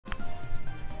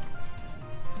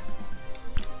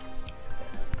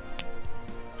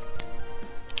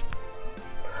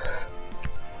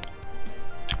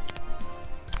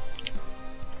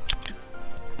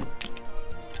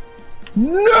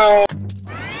No!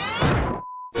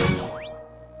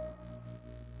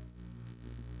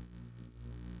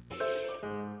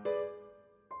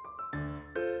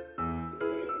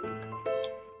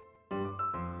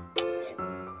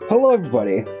 Hello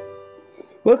everybody,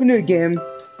 welcome to a game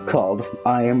called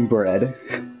I Am Bread.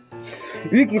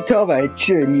 You can tell by the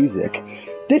cheery music,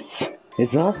 this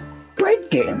is a bread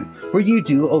game, where you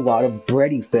do a lot of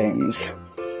bready things.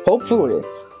 Hopefully,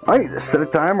 I need to set a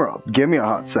timer up. Give me a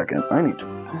hot second, I need to...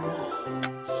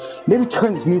 Maybe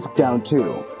turn this music down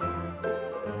too.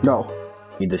 No,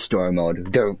 need the story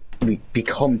mode, there we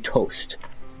become toast.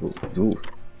 Ooh.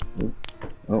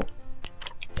 Oh.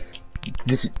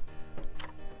 This is...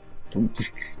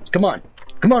 Come on,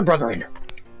 brethren,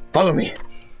 follow me.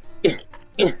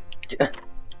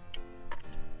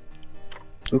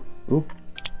 Ooh.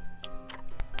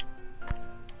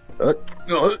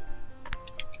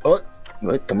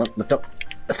 Come on, lift up.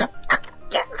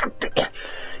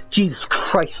 Jesus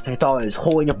Christ, I thought I was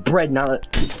holding up bread, not a...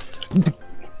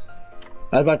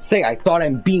 I was about to say, I thought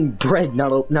I'm being bread,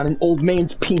 not an old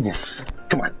man's penis.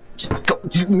 Come on, just go.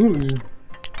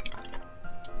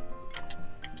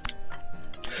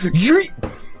 Yeet!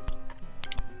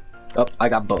 Oh, I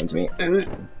got bones, me. Oh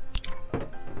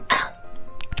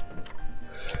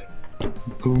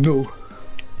no.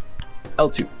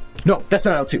 L2. No, that's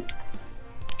not L2.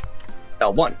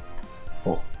 L1.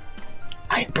 Oh.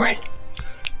 I am bread.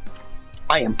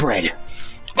 I am bread.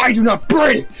 I do not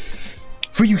bread!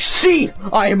 For you see,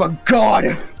 I am a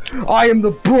god! I am the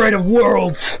bread of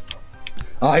worlds!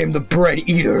 I am the bread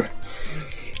eater.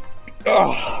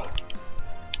 Ugh.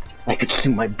 I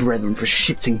consume my brethren for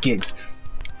shits and gigs.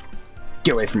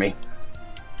 Get away from me.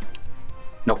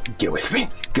 No, get away from me.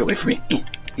 Get away from me.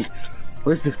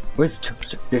 Where's the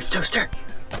toaster? There's toaster.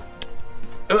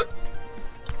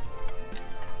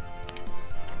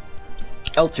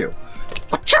 L2.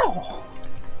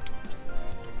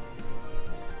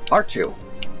 R2.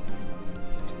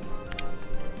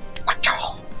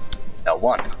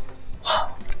 L1.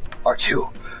 R2.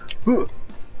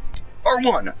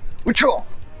 R1. Withdraw.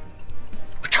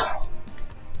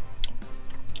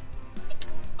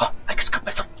 Oh, I can scoop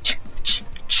myself.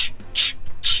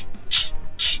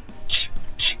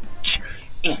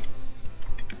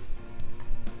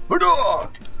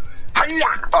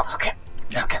 Oh, okay.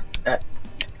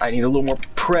 I need a little more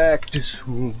practice.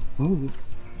 Ooh.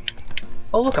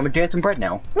 Oh, look, I'm a dancing bread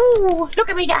now. Ooh, look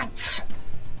at me dance.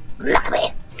 Look at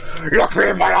me. Look me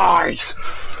in my eyes.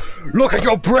 Look at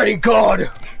your bready god.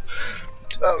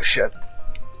 Oh, shit.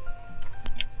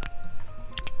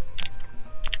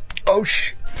 Oh,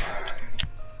 shit.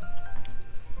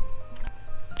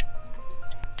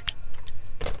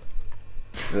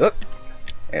 And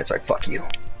it's like, fuck you.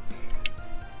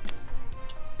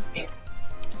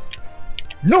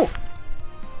 No!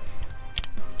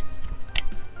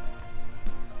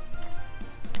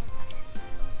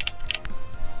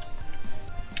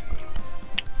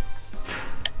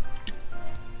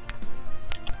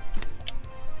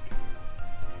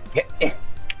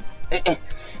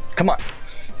 Come on.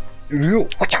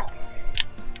 Watch out.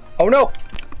 Oh no!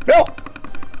 No!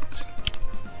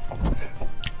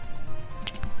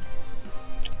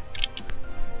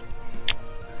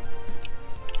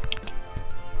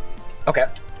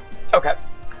 Okay.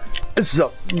 This is a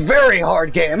very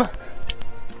hard game.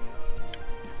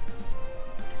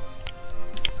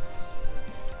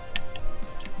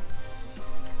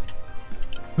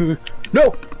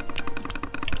 No!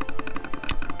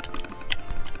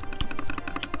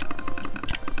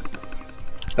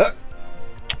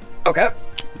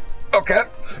 Okay.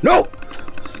 No!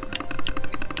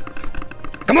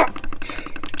 Come on!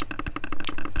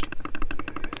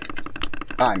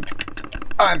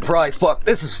 I'm probably fucked.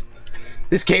 This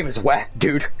game is whack,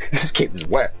 dude. This game is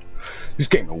whack. This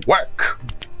game is whack.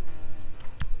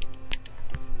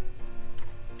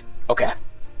 Okay.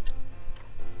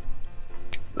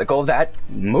 Let go of that.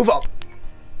 Move up.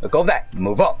 Let go of that.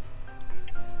 Move up.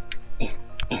 Let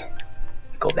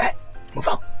go of that. Move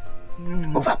up.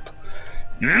 Move up.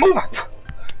 Move up.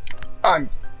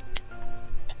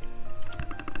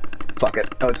 Fuck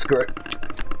it. Oh, screw it.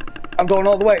 I'm going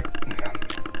all the way.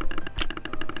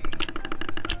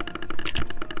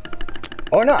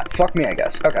 Or not. Fuck me, I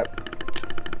guess. Okay.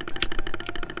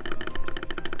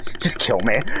 Just kill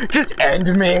me. Just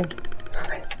end me.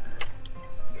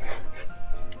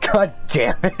 God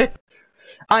damn it.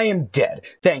 I am dead.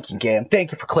 Thank you, game.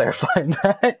 Thank you for clarifying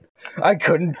that. I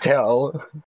couldn't tell.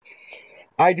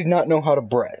 I did not know how to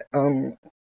bread.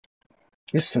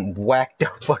 There's some whacked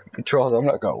out fucking controls, I'm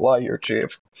not gonna lie here,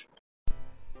 Chief.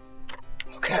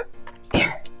 Okay.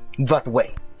 Move out the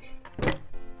way.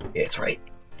 Yeah, it's right.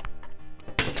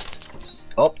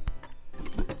 Oh.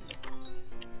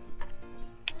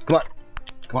 Come on.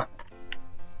 Come on.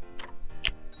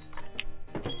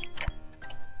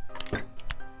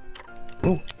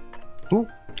 Ooh. Ooh.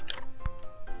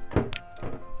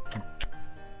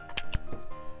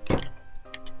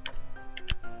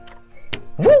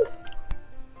 Woo!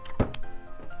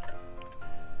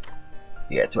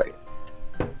 Yeah, it's right.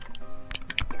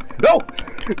 No!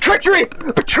 Treachery!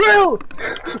 Betrayal!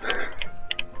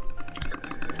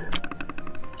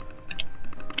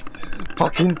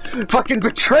 Fucking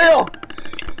betrayal!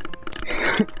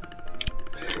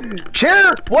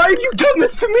 Chair, why have you done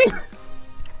this to me?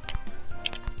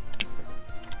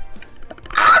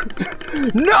 Ah!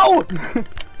 No!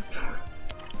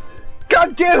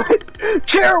 God damn it!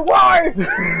 Chair, why?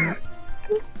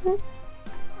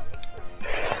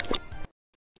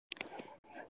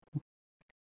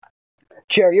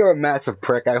 Chair, you're a massive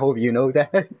prick. I hope you know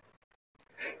that.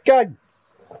 God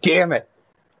damn it.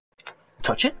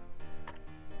 Touch it?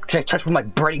 Can I touch with my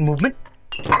bready movement?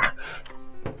 Ah.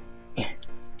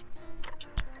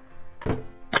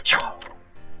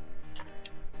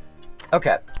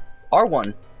 Okay.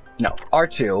 R1. No.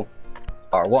 R2.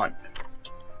 R1.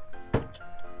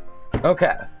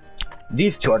 Okay.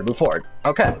 These two are to move forward.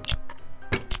 Okay.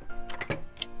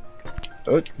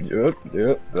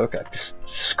 Okay. Just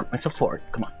scoop myself forward.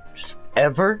 Come on. Just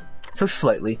ever so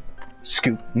slightly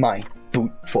scoop my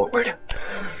boot forward.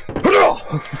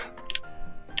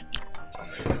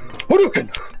 Hadouken!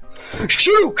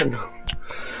 Shuriken!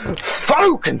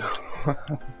 Faruken!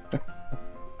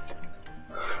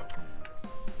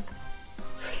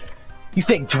 You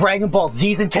think Dragon Ball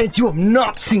Z is intense? You have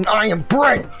not seen I Am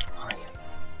Bread!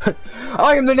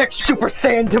 I am the next Super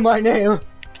Saiyan to my name!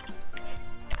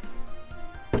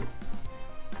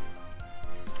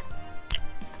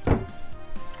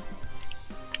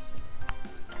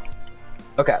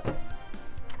 Okay.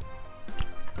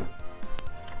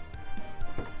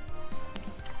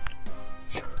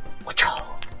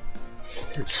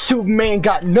 Superman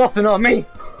got nothing on me!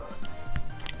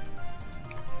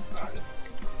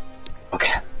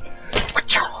 Okay.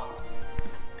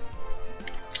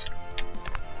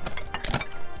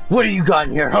 What do you got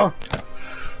in here, huh?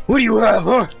 What do you have,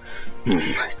 huh?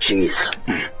 Jeez.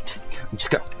 I'm just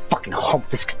gonna fucking hump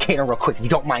this container real quick if you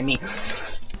don't mind me.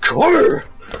 Come here!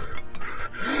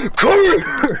 Come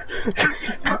here!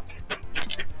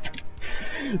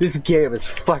 This game is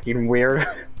fucking weird.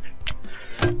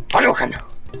 Hadouken!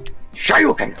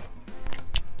 Shoryuken!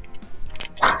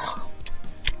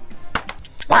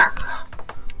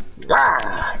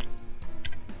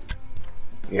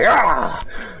 Yeah!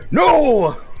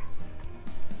 No!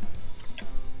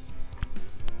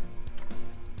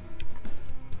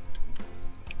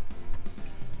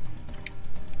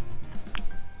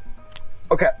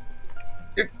 Okay.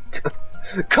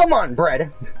 Come on,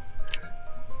 Bread!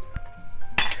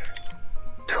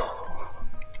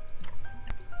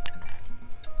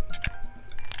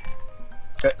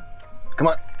 Come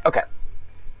on. Okay.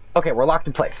 Okay, we're locked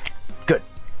in place. Good.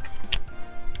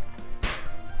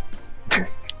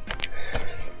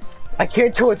 I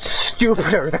can't tell it's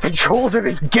stupider, the controls of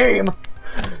this game!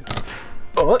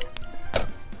 Oh.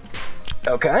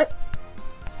 Okay.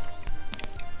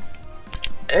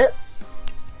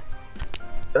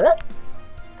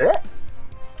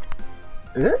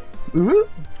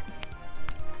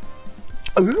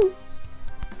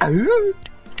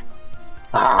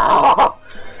 Ah!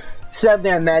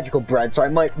 Sadly, I'm magical bread, so I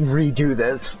might redo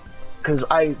this. Because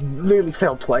I literally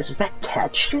failed twice. Is that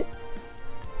cat shit?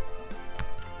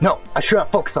 No, I should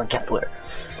not focus on cat litter.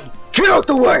 Get out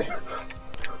the way!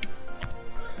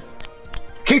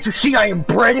 Can't you see I am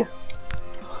bread?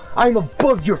 I am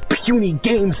above your puny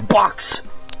games box!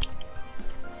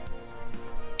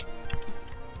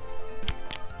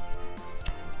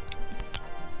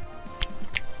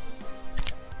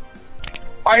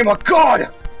 I am a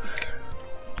god!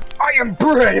 I am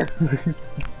bread!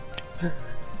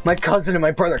 My cousin and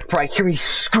my brother could probably hear me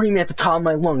screaming at the top of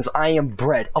my lungs, I am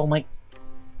bread. Oh my...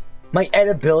 My Ed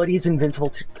ability is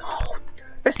invincible to... Oh,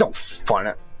 that's no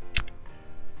fun.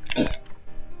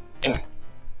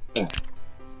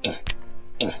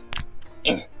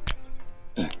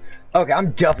 Okay,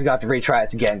 I'm definitely got to retry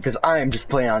this again, because I am just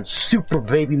playing on Super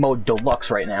Baby Mode Deluxe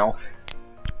right now.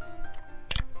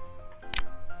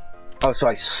 Oh, so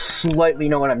I slightly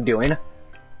know what I'm doing.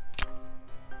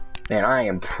 Man, I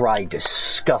am probably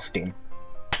disgusting.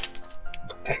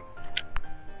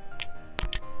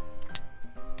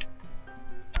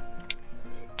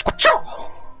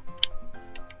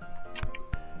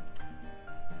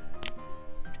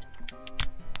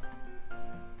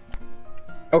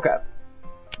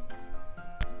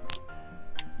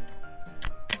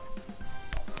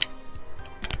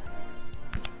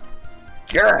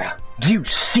 Yeah. Do you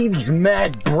see these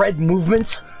mad bread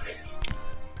movements?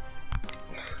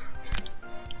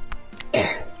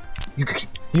 You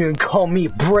can call me a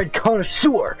bread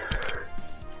connoisseur.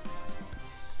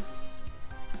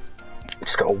 I'm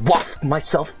just gonna waft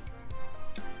myself.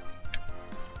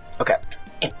 Okay.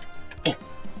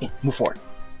 Move forward.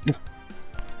 Move.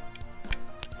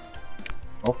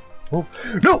 Oh.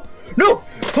 No! No!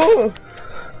 Oh.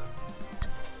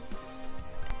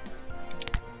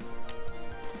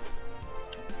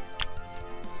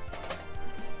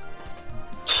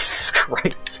 Jesus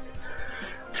Christ.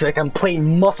 I feel like I'm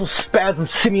playing Muscle Spasm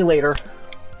Simulator.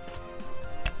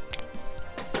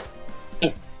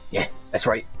 Yeah, that's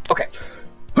right. Okay.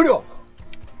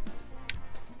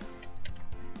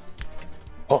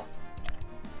 Oh.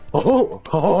 Oh.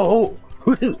 Oh.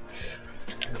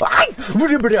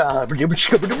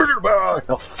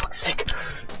 Oh, fuck's sake.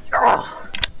 Oh,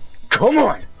 come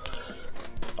on.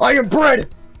 I am bread.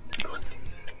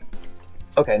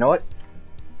 Okay, you know what?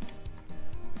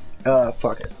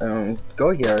 Fuck it.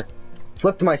 Go here.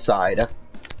 Flip to my side.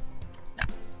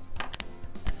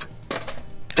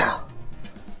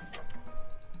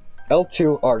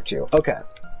 L2, R2. Okay.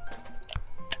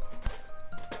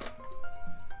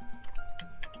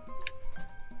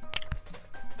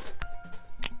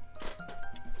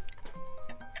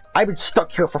 I've been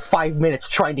stuck here for 5 minutes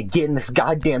trying to get in this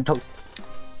goddamn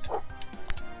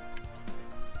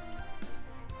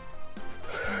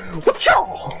What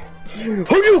y'all?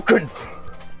 Hadouken!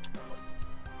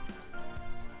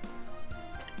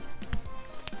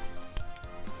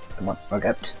 Come on,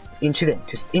 okay, just inch it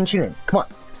in, come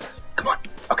on,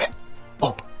 okay.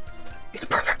 Oh, it's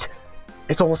perfect.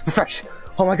 It's almost perfection.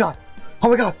 Oh my god, oh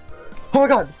my god, oh my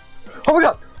god, oh my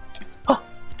god. Oh.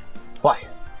 Why?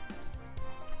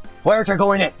 Why aren't I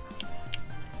going in?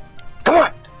 Come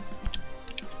on!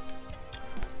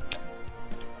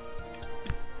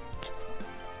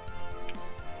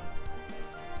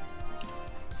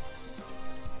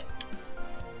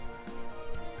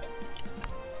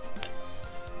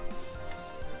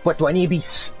 What, do I need to be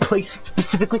placed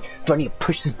specifically? Do I need to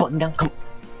push this button down? Come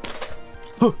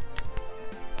on.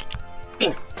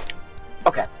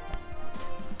 Okay.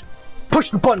 Push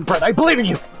the button, Brett. I believe in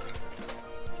you.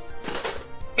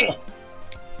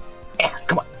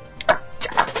 Come on.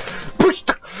 Push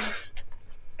the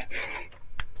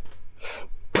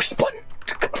button.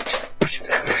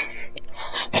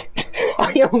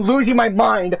 I am losing my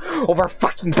mind over a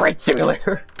fucking bread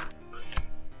simulator.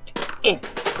 I'm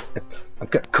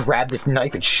gonna grab this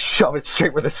knife and shove it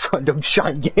straight where the sun don't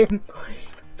shine game.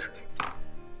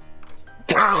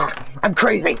 I'm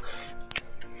crazy.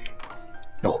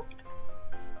 No.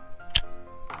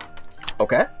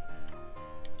 Okay.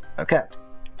 Okay.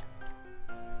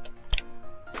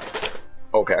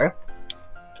 Okay.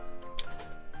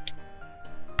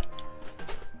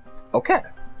 Okay.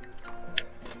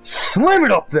 Slam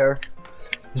it up there.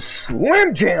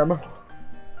 Slam jam.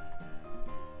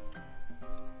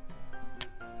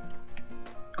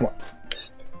 Come on.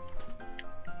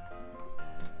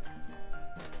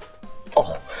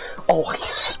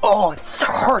 Oh, it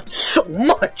hurts so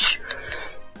much.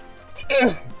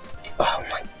 Oh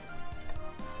my.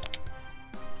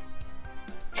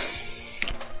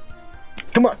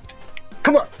 Come on.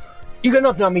 Come on. You got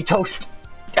nothing on me, Toast.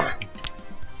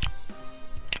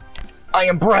 I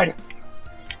am bread.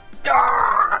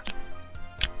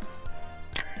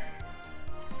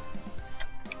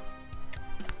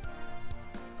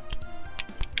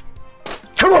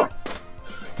 Come on.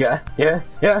 Yeah.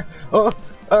 Oh.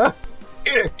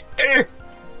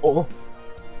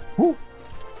 Ooh.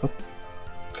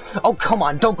 Oh, come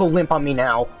on. Don't go limp on me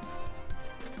now.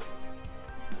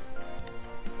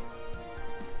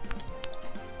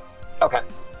 Okay.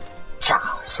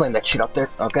 Slam that shit up there.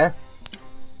 Okay.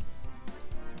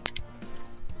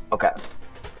 Okay.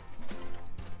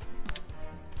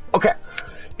 Okay.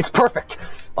 It's perfect.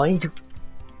 All I need to...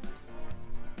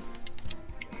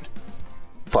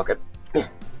 Fuck it.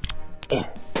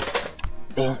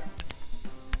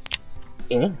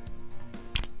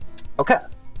 Okay.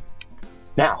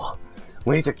 Now,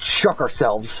 we need to chuck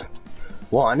ourselves.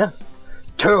 1,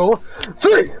 2,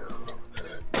 3!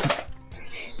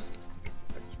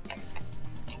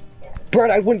 Brett,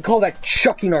 I wouldn't call that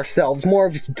chucking ourselves, more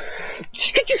of just...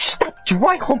 Could you stop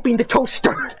dry humping the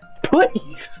toaster?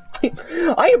 Please!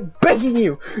 I am begging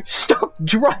you! Stop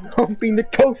dry humping the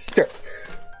toaster!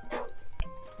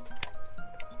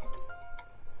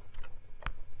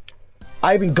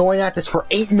 I've been going at this for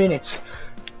 8 minutes.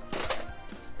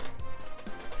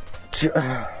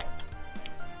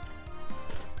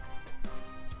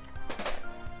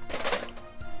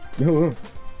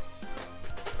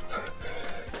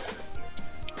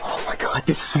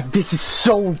 God, this is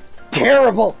so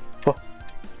terrible.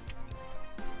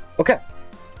 Okay.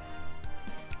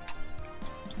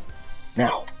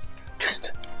 Now,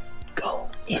 just go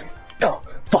in the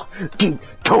fucking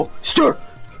toaster.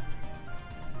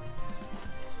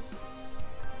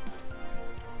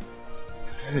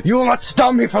 You will not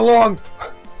stop me for long.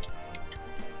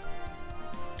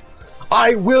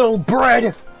 I will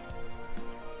bread.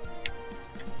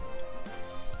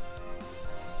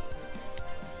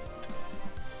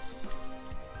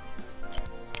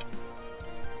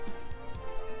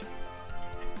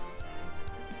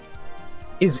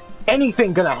 Is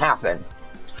anything gonna happen?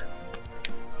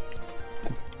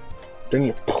 Don't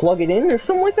you plug it in or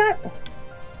something like that?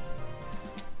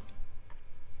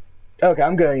 Okay,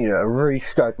 I'm gonna need to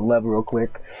restart the level real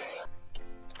quick.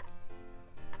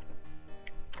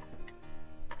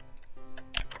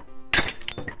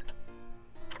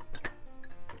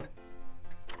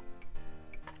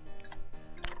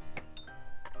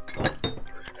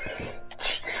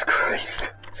 Jesus Christ.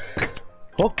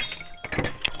 Oh.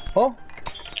 Oh.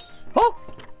 Oh!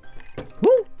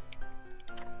 Woo!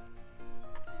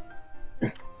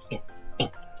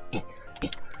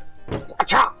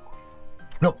 Achoo!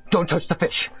 No, don't touch the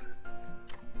fish.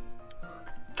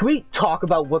 Can we talk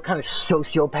about what kind of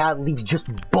sociopath leaves just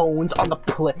bones on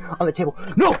the table?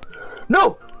 No!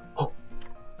 No! Oh.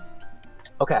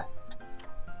 Okay.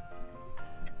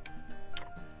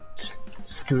 Just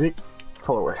scoot it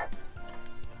forward.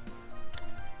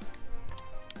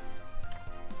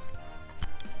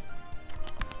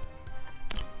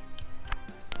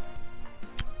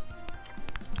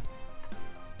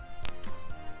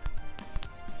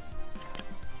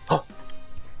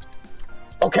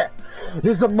 Okay,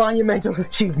 this is a monumental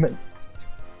achievement.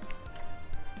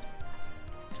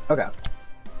 Okay.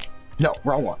 No,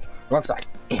 wrong one. Wrong side.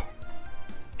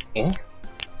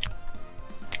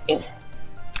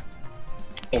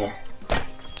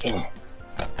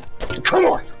 Come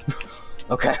on!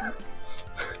 Okay.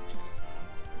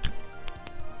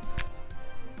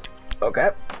 Okay.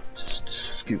 Just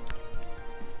scoot.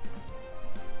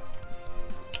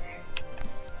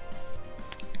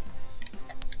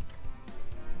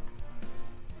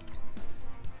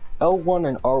 L1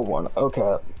 and R1,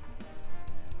 okay.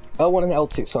 L1 and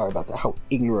L2, sorry about that, how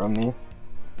ignorant of me.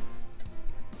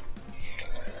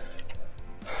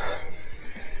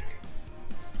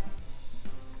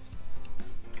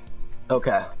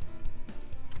 Okay.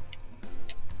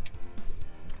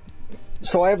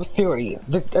 So I have a theory.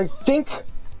 I think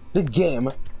the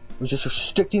game was just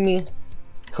restricting me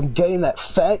from getting that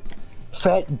fat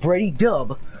bready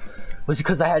dub was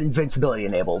because I had invincibility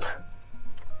enabled.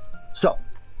 So,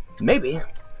 maybe,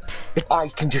 if I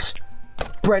can just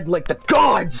bread like the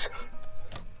gods!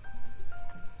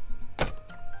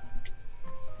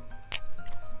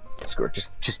 Screw it,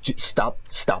 just stop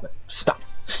it. Stop.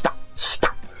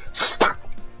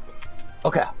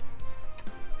 Okay.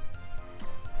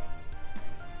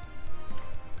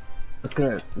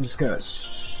 I'm just gonna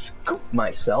scoop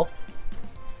myself.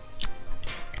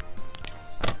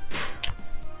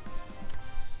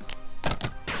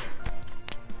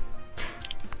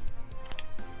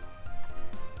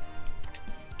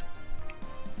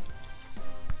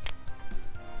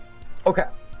 Okay.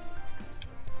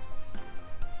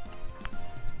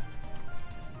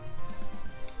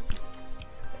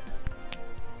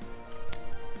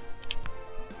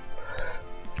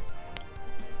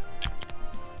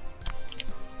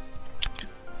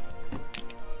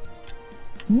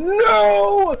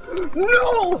 No!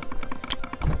 No!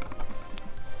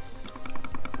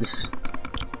 This...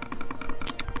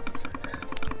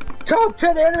 Top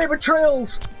 10 anime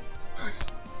betrayals!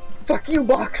 Fuck you,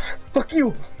 Box! Fuck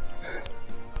you!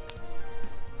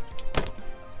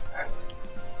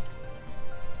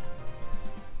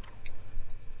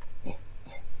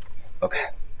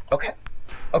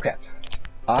 Okay.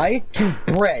 I can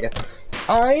bread.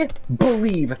 I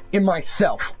believe in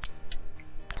myself.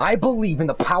 I believe in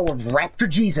the power of Raptor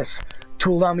Jesus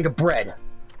to allow me to bread.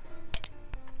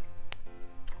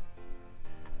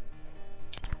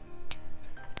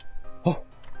 Oh,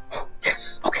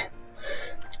 yes, okay.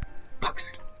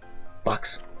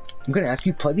 Box, I'm gonna ask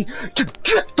you politely to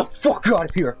get the fuck out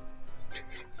of here.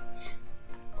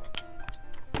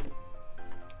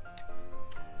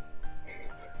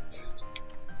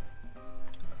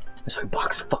 Sorry,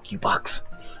 Box. Fuck you, Box.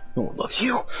 No one loves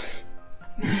you.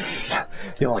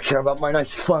 They only care about my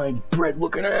nice, fine,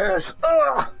 bread-looking ass.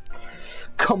 Ugh!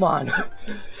 Come on.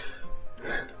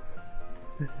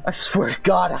 I swear to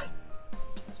God,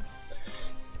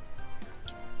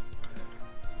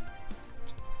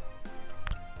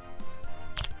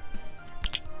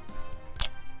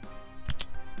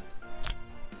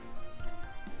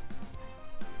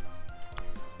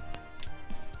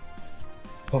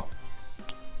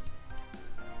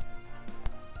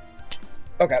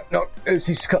 Okay, no, it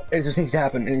just needs to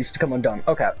happen. It needs to come undone.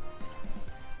 Okay.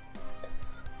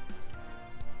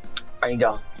 I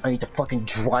need to fucking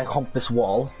dry hump this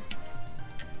wall.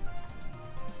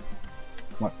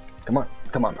 Come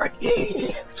on, right?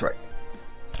 Yeah, that's right.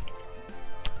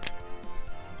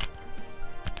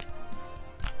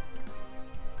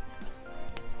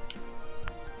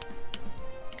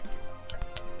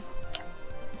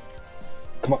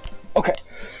 Come on. Okay.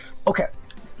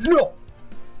 No!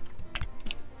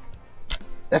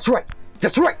 That's right!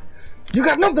 You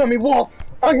got nothing on me, wall!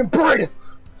 I am Bread!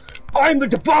 I am the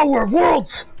devourer of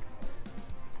worlds!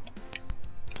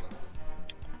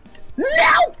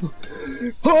 No!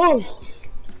 Oh!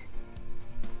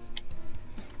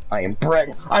 I am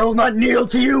Bread! I will not kneel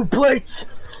to you, plates!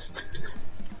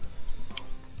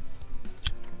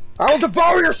 I will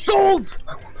devour your souls!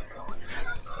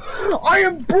 I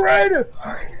am Bread!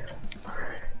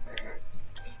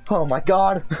 Oh my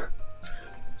god.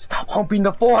 Stop humping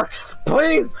the forks,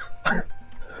 please!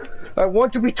 I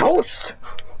want to be toast!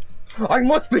 I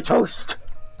must be toast!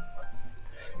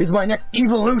 Is my next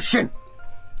evolution!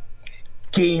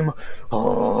 Game.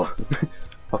 Oh.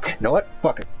 Okay, you know what?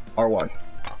 Fuck it. R1.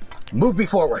 Move me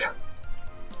forward.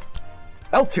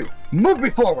 L2. Move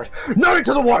me forward! Not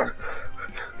into the water!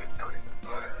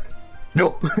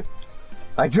 No.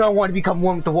 I do not want to become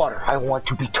one with the water. I want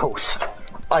to be toast.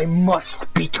 I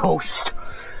must be toast.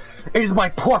 It is my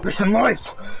purpose in life.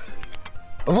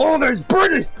 Of all there's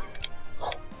burden.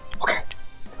 Okay.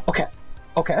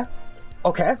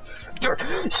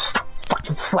 Stop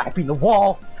fucking slapping the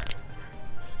wall.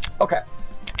 Okay.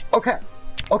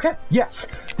 Yes.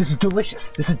 This is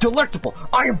delicious. This is delectable.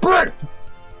 I am Bread.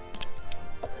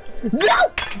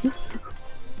 No!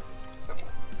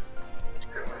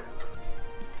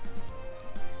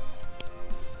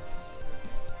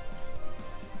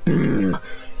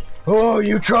 Oh,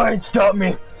 you try and stop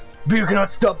me, but you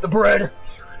cannot stop the bread.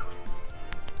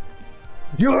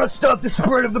 You cannot stop the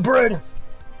spread of the bread.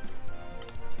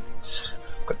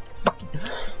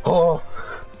 Oh,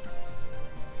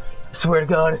 I swear to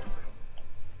God.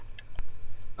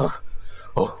 I'm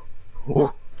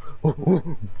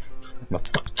a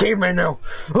fucking caveman now.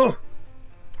 No,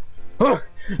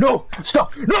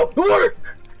 stop, no, the water.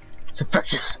 It's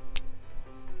infectious.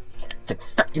 It's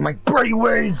infecting my bready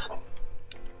ways.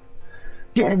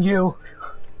 Damn you!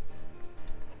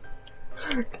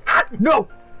 Ah, no!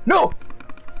 Come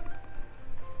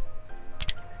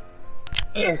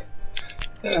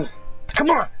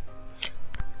on!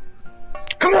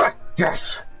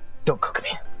 Yes! Don't cook me.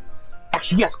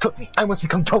 Actually, yes, cook me. I must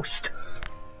become toast.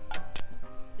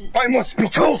 I must be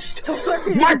toast!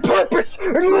 My purpose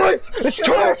in life is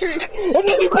toast!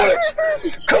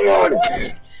 Come on! What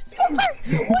is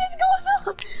going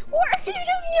on? Why are you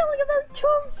just yelling about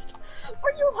toast?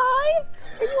 Are you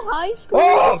high, Squid?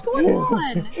 What's going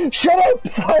on? Shut up,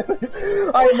 Simon!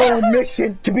 I'm on a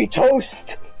mission to be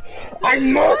toast! I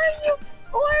must!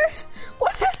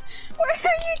 Where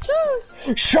are you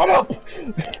toast? Shut up!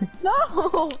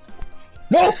 No!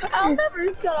 No! I'll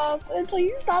never shut up until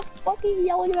you stop fucking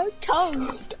yelling about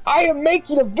toast! I am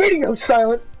making a video,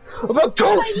 Silent, about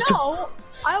toast! I know!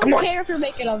 I don't care if you're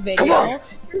making a video. Come on.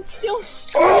 You're still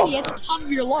screaming at the top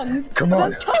of your lungs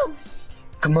about toast!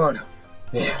 Come on.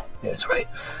 Yeah, that's right.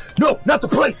 No, not the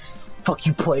plate! Fuck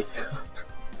you, plate.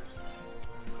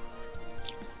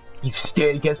 You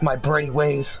stand against my Brady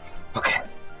ways. Okay.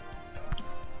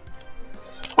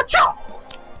 Achoo!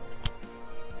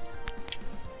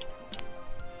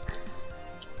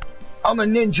 I'm a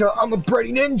ninja. I'm a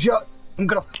Brady ninja. I'm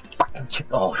gonna fucking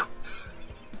kill.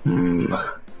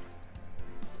 Oh.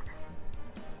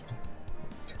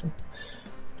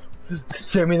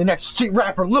 Send me the next street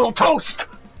rapper, Little Toast!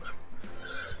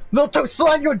 Little Toast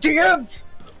slide your DMs!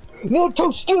 Little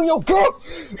Toast steal your girl!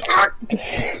 Ah!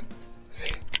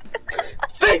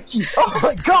 Thank you! Oh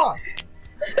my god!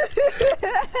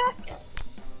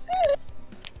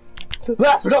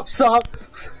 Laugh it up, son!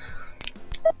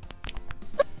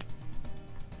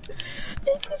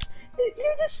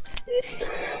 You're just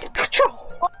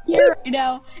Control! here right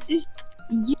now is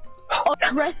you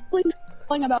aggressively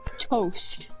yelling about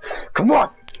toast. Come on!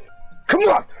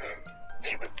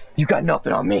 You got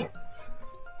nothing on me.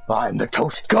 I'm the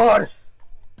Toast God!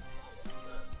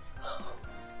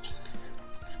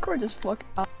 Score just fucking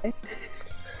high.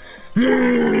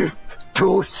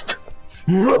 Toast!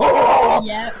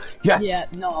 Yeah. Yes! Yeah,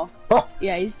 no. Oh.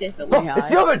 Yeah, he's definitely high. It's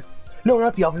the oven! No,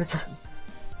 not the oven, it's...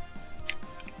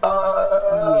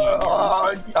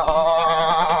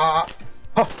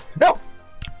 No!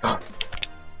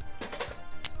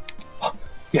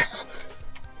 Yes!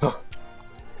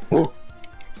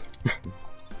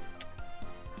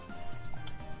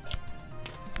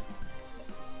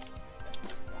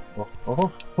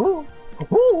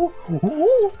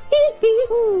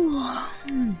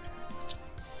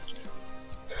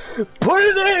 Put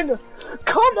it in!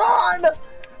 Come on!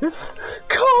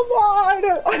 Come on!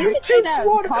 I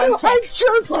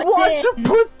just want to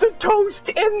put the toast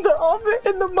in the oven,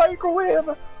 in the microwave!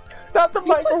 Not the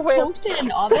microwave! Put toast in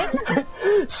an oven?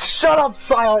 Shut up,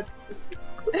 Silent!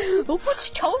 Who puts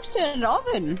toast in an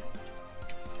oven?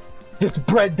 This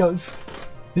bread does.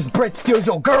 This bread steals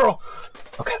your girl!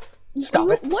 Okay,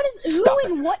 stop it. What is, Stop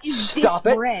who and what is Stop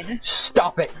this it. bread?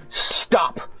 Stop it!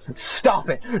 Stop! Stop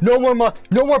it! No more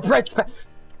bread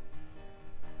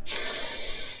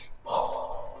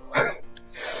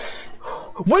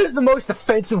What is the most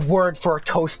offensive word for a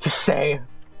toast to say?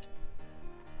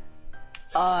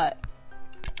 Come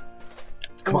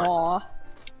on.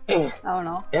 I don't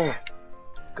know.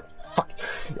 Fuck.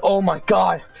 Oh my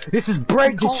god! This is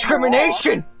bread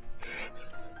discrimination!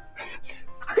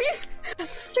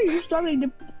 So you're struggling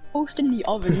to toast in the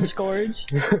oven, Scourge.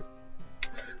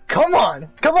 Come on,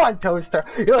 Toaster.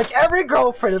 You're like every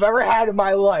girlfriend I've ever had in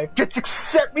my life. Just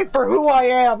accept me for who I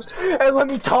am and let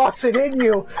me toss it in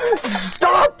you.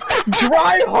 Stop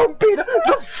dry humping the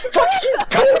fucking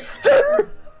toaster!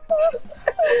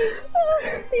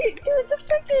 Dude, the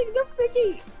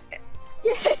freaking.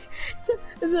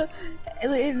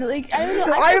 Like, I don't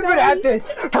know. I've been at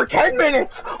this for 10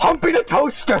 minutes, humping a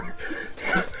toaster.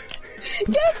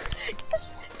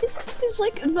 Just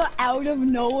like the out of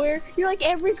nowhere. You're like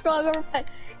every girl I've ever met.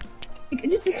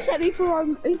 Just accept me for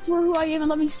who I am and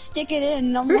let me stick it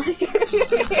in. And I'm like,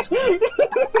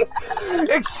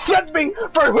 accept me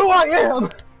for who I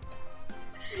am.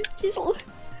 Just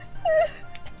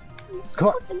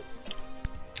come on.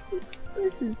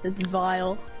 This is the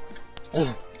vile.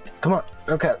 Come on.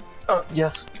 Okay.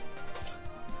 Yes.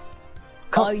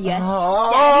 Oh yes,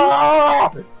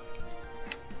 Daddy.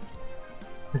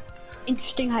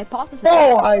 Interesting hypothesis.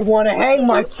 Oh, I want to hang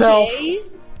myself. Okay.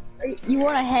 You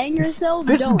want to hang yourself?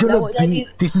 This is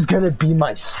gonna be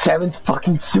my 7th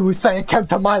fucking suicide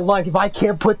attempt of my life if I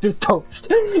can't put this toast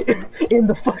in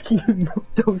the fucking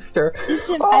toaster. This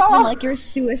is acting like your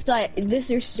suicide. This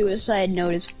your suicide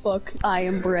note is fuck. I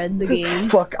am bread the game.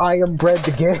 Fuck. I am bread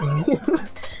the game.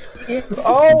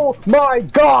 Oh my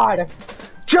god!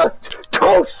 Just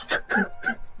toast.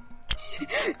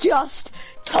 Just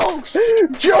toast!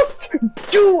 Just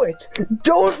do it!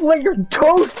 Don't let your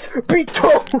toast be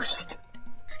toast!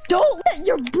 Don't let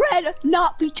your bread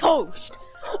not be toast!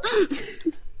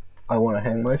 I want to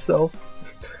hang myself.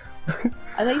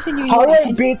 I thought you said you How do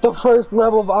I beat the first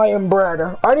level of I Am Bread?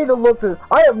 I need to look at.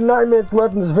 I have 9 minutes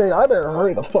left in this video. I better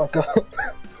hurry the fuck up.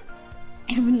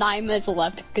 I have 9 minutes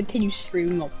left to continue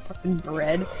streaming of fucking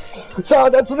bread. So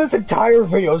that's what this entire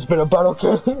video's been about,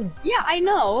 okay? Yeah, I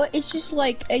know. It's just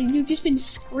like you've just been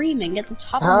screaming at the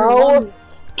top of your lungs.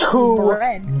 How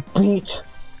to beat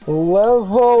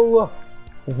level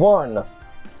 1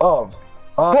 of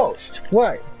toast?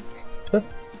 Wait.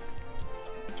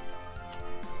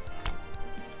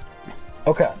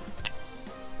 Okay.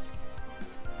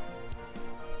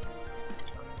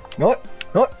 You know what? You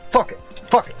know what? Fuck it.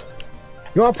 Fuck it.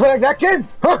 You wanna play like that, kid?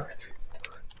 Huh?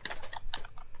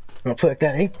 You wanna play like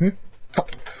that, eh? Hmm?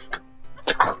 Fuck.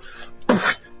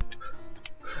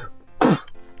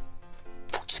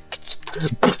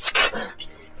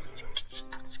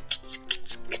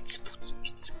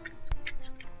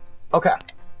 Okay.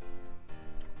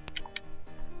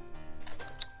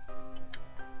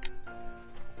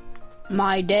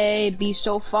 My day be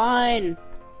so fine.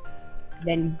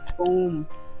 Then boom.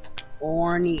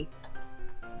 Horny.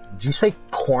 Did you say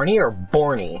porny or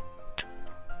borny?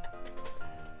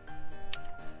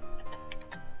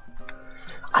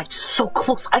 I'm so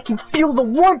close, I can feel the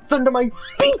warmth under my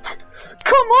feet!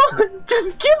 Come on,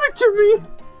 just give it to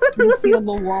me! You feel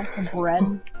the warmth of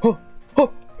bread?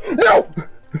 No!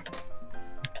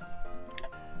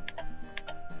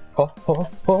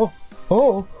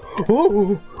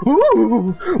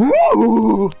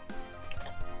 Ooh.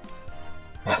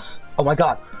 Yes. Oh my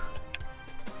god.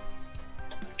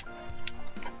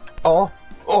 Oh.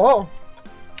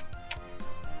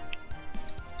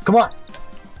 Come on.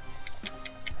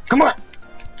 Come on.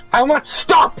 I will not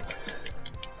stop.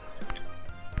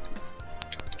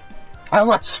 I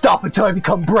will not stop until I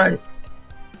become bread.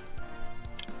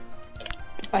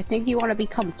 I think you want to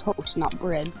become toast, not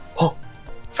bread. Oh.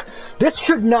 This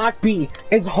should not be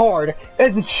as hard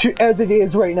as it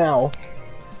is right now.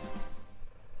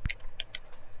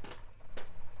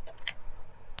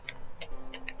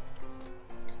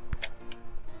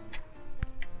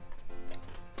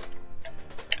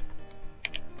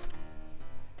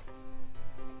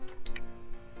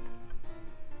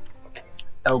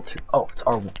 L2. Oh, it's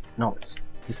R1. No, it's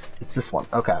this one.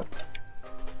 Okay.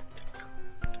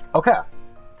 Okay.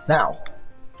 Now.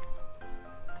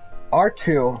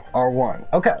 R2,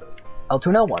 R1. Okay. L2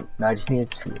 and L1. Now I just need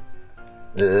to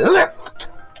lift!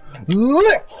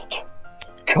 Lift!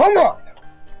 Come on!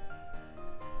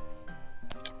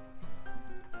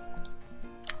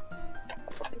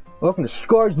 Welcome to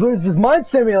Scar's Loses Mind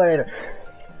Simulator!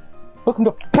 Welcome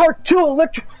to Part 2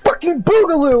 Electric fucking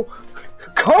Boogaloo!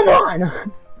 Come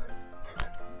on!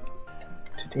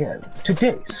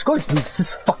 Today, Scar's loses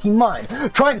his fucking mind,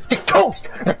 trying to stick toast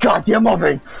in a goddamn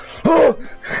oven!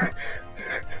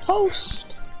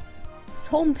 Toast!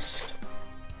 Toast!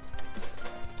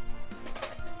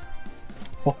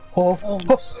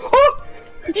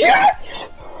 Yes!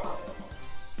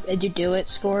 Did you do it,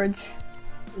 Scourge?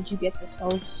 Did you get the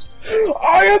toast?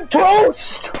 I am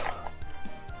toast!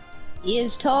 He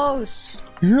is toast!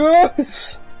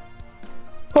 Yes!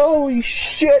 Holy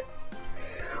shit!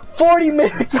 40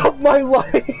 minutes of my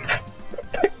life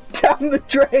down the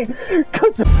drain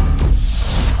because of